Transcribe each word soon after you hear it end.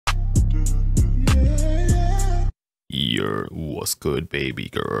Gamer. What's good, baby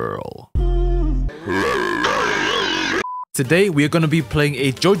girl? Today we are going to be playing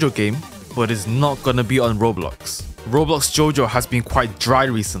a JoJo game, but it's not going to be on Roblox. Roblox JoJo has been quite dry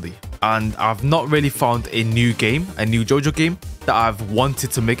recently, and I've not really found a new JoJo game that I've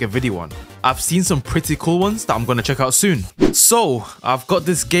wanted to make a video on. I've seen some pretty cool ones that I'm going to check out soon. So I've got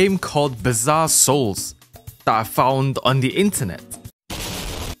this game called Bizarre Souls that I found on the internet.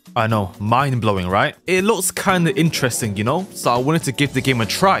 I know, mind-blowing, right? It looks kind of interesting, you know? So I wanted to give the game a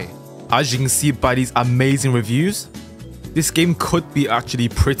try. As you can see by these amazing reviews, this game could be actually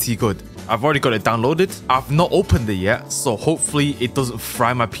pretty good. I've already got it downloaded. I've not opened it yet, so hopefully it doesn't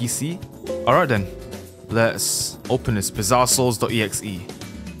fry my PC. Alright then, let's open this bizarresouls.exe.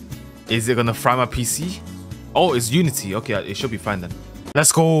 Is it gonna fry my PC? Oh, it's Unity. Okay, it should be fine then.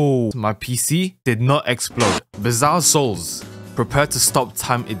 Let's go! My PC did not explode. Bizarre Souls. Prepare to stop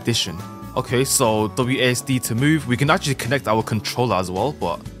time edition. Okay, so WASD to move. We can actually connect our controller as well,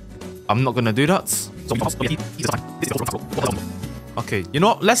 but I'm not gonna do that. Okay, you know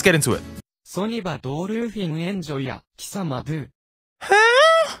what? Let's get into it.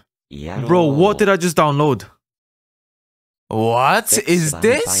 Huh? Bro, what did I just download? What is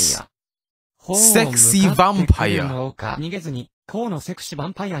this? Sexy vampire.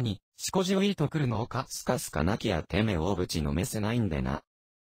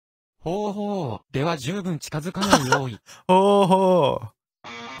 Oh.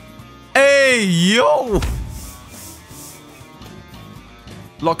 Hey, yo!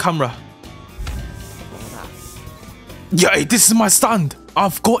 Lock camera. Yeah, this is my stand.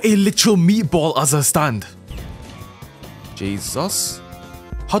 I've got a literal meatball as a stand. Jesus.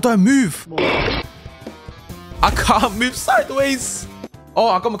 How do I move? I can't move sideways. Oh,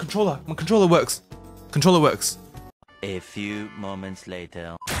 I got my controller. My controller works. Controller works. A few moments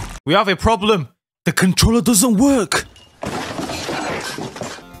later. We have a problem. The controller doesn't work.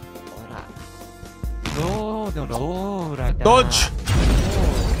 Dodge.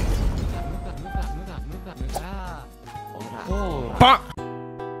 Bah.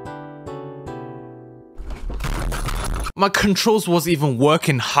 My controls wasn't even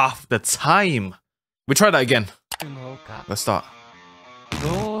working half the time. We try that again. Let's start.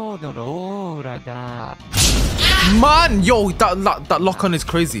 Man, yo, that lock on is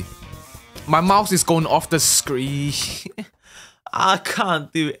crazy. My mouse is going off the screen. I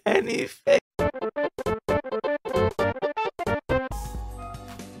can't do anything.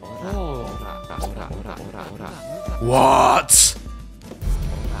 What?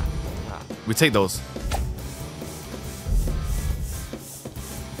 We take those.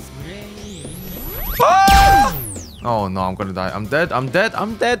 Ah! Oh no, I'm gonna die. I'm dead. I'm dead.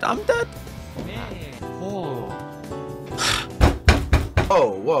 I'm dead. I'm dead. Oh,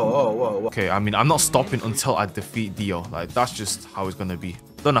 whoa. Okay, I mean, I'm not stopping until I defeat Dio. Like, that's just how it's gonna be.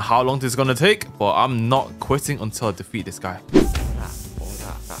 Don't know how long this is gonna take, but I'm not quitting until I defeat this guy.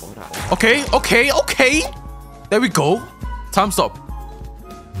 Okay. There we go. Time stop.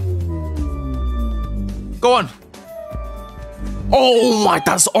 Go on. Oh my,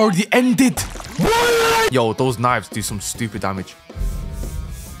 that's already ended. Yo, those knives do some stupid damage.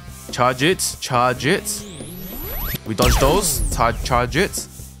 Charge it. Charge it. We dodge those. Charge it.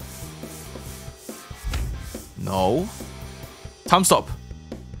 No. Time stop.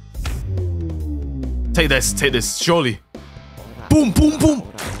 Take this. Take this. Surely. Boom, boom, boom.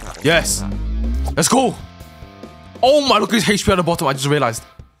 Yes. Let's go. Oh my, look at his HP at the bottom. I just realized.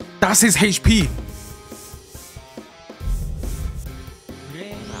 That's his HP.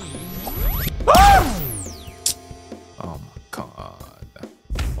 Oh my god.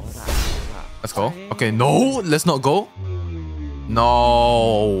 Let's go. Okay, no. Let's not go.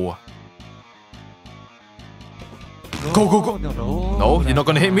 No. Go. No, you're not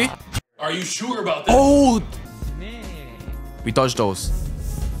gonna hit me. Are you sure about that? Oh. We dodge those.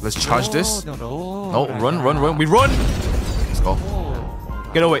 Let's charge this. No, run. We run. Let's go.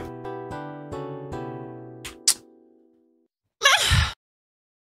 Get away.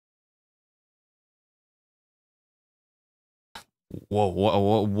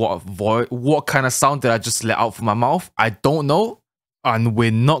 Whoa, what kind of sound did I just let out from my mouth? I don't know. And we're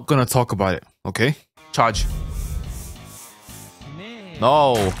not gonna talk about it, okay? Charge.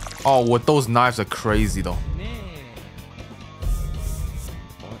 No. Oh, what those knives are crazy though.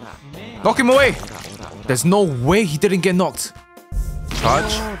 Knock him away. There's no way he didn't get knocked.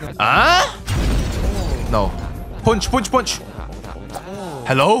 Charge. Ah? No. Punch.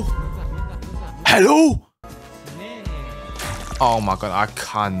 Hello? Oh my god, I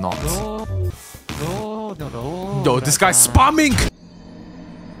cannot. Yo, this guy's spamming.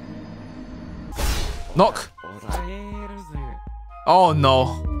 Knock. Oh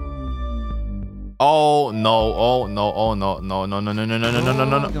no. Oh no. Oh no. Oh no. No, no, no, no, no, no, no, no,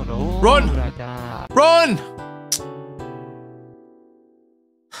 no, no. Run! Run!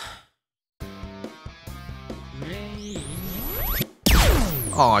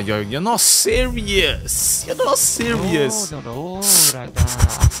 Oh, you're not serious. You're not serious. Let's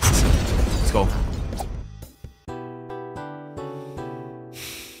go.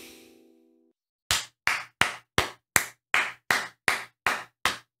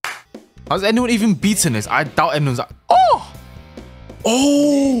 Has anyone even beaten this? I doubt anyone's like, oh!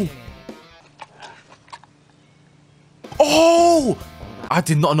 Oh! Oh! I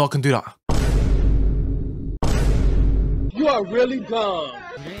did not know I can do that. You are really dumb.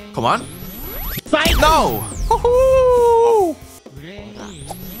 Come on. No!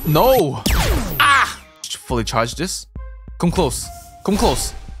 No! Ah! Fully charge this. Come close. Come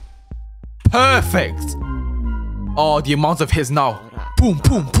close. Perfect! Oh, the amount of hits now. Boom,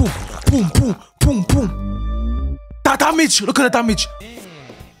 boom, boom. Boom, boom, boom, boom. That damage! Look at the damage!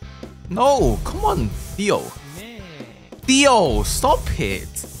 No, come on, Theo. Theo, stop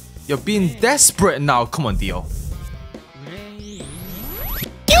it. You're being desperate now. Come on, Theo.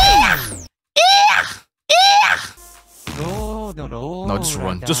 No, just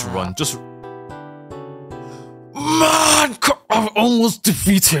run. Just run. Just... Man, I've almost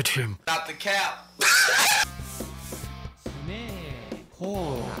defeated him. Not the cap.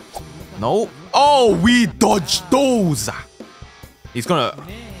 No. Oh, we dodged those. He's gonna...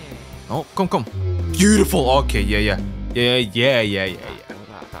 Oh, come. Beautiful. Okay, yeah.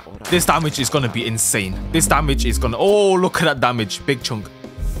 This damage is gonna be insane. This damage is gonna... Oh, look at that damage. Big chunk.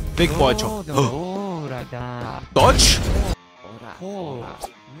 Big boy chunk. Dodge.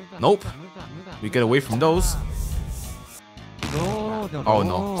 Nope. We get away from those. Oh,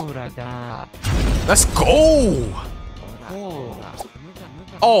 no. Let's go.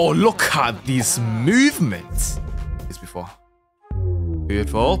 Oh, look at these movements. This before.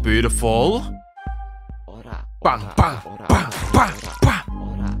 Beautiful, beautiful. Bang, bang, bang, bang,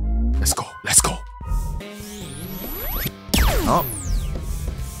 bang. Let's go, let's go. Nope.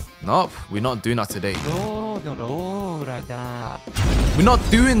 Nope, we're not doing that today. We're not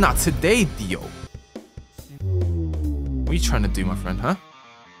doing that today, Dio. What are you trying to do, my friend, huh?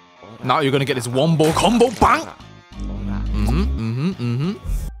 Now you're gonna get this wombo combo, bang!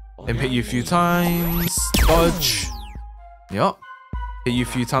 Then hit you a few times. Dodge. Yup. Hit you a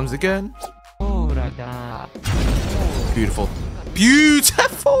few times again. Beautiful.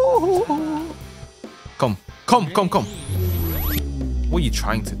 Beautiful! Come. What are you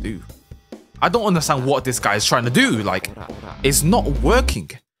trying to do? I don't understand what this guy is trying to do. Like, it's not working.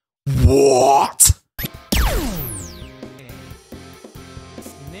 What?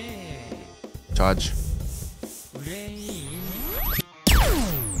 Charge.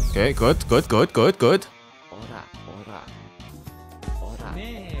 Okay, good.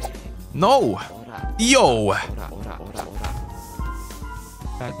 No! Yo!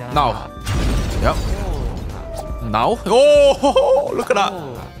 Now. Yep. Now. Oh! Look at that.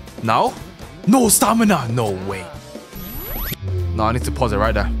 Now. No stamina. No way. No, I need to pause it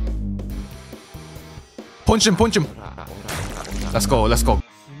right there. Punch him. Let's go.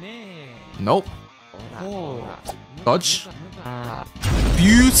 Nope. Dodge.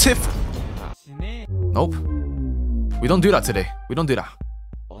 Beautiful. Nope. We don't do that today. We don't do that.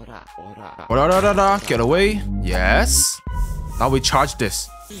 Get away. Yes. Now we charge this.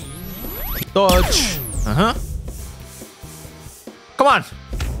 Dodge. Come on.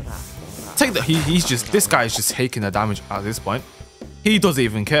 Take the... He's just... This guy is just taking the damage at this point. He doesn't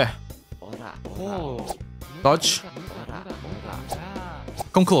even care. Dodge.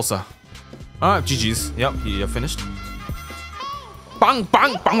 Come closer. Alright, GG's. Yep, you're finished. Bang,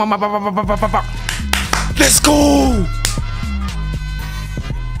 bang, bang, bang, bang, bang, bang, bang, bang, bang. Let's go!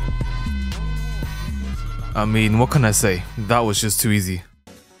 I mean, what can I say? That was just too easy.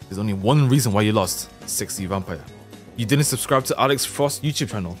 There's only one reason why you lost. Sexy vampire. You didn't subscribe to Alex Frost's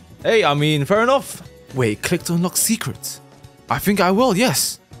YouTube channel. Hey, I mean, fair enough. Wait, click to unlock secrets. I think I will,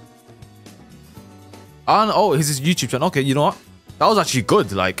 yes. And oh, here's his YouTube channel. Okay, you know what? That was actually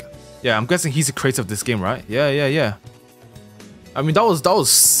good. Like, yeah, I'm guessing he's the creator of this game, right? Yeah. I mean, that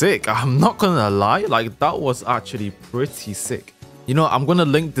was sick. I'm not gonna lie. Like, that was actually pretty sick. You know, I'm gonna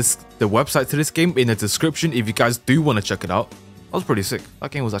link the website to this game in the description if you guys do want to check it out. That was pretty sick.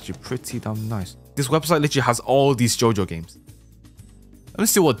 That game was actually pretty damn nice. This website literally has all these JoJo games. Let me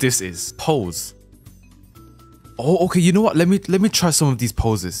see what this is. Pose. Oh, okay. You know what? Let me try some of these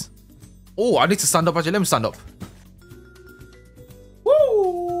poses. Oh, I need to stand up. Actually, let me stand up.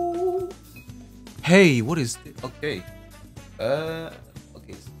 Woo! Hey, what is this? Okay.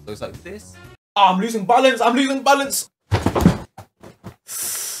 Okay, so it's like this. Oh, I'm losing balance. I'm losing balance.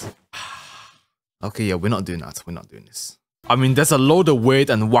 Okay, yeah, we're not doing that. We're not doing this. I mean, there's a load of weird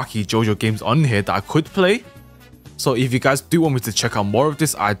and wacky JoJo games on here that I could play. So if you guys do want me to check out more of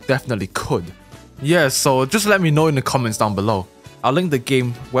this, I definitely could. Yeah, so just let me know in the comments down below. I'll link the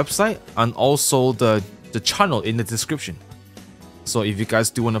game website and also the channel in the description. So if you guys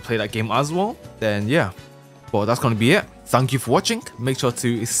do want to play that game as well, then yeah. But that's going to be it. Thank you for watching. Make sure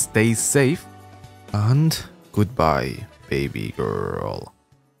to stay safe. And goodbye, baby girl.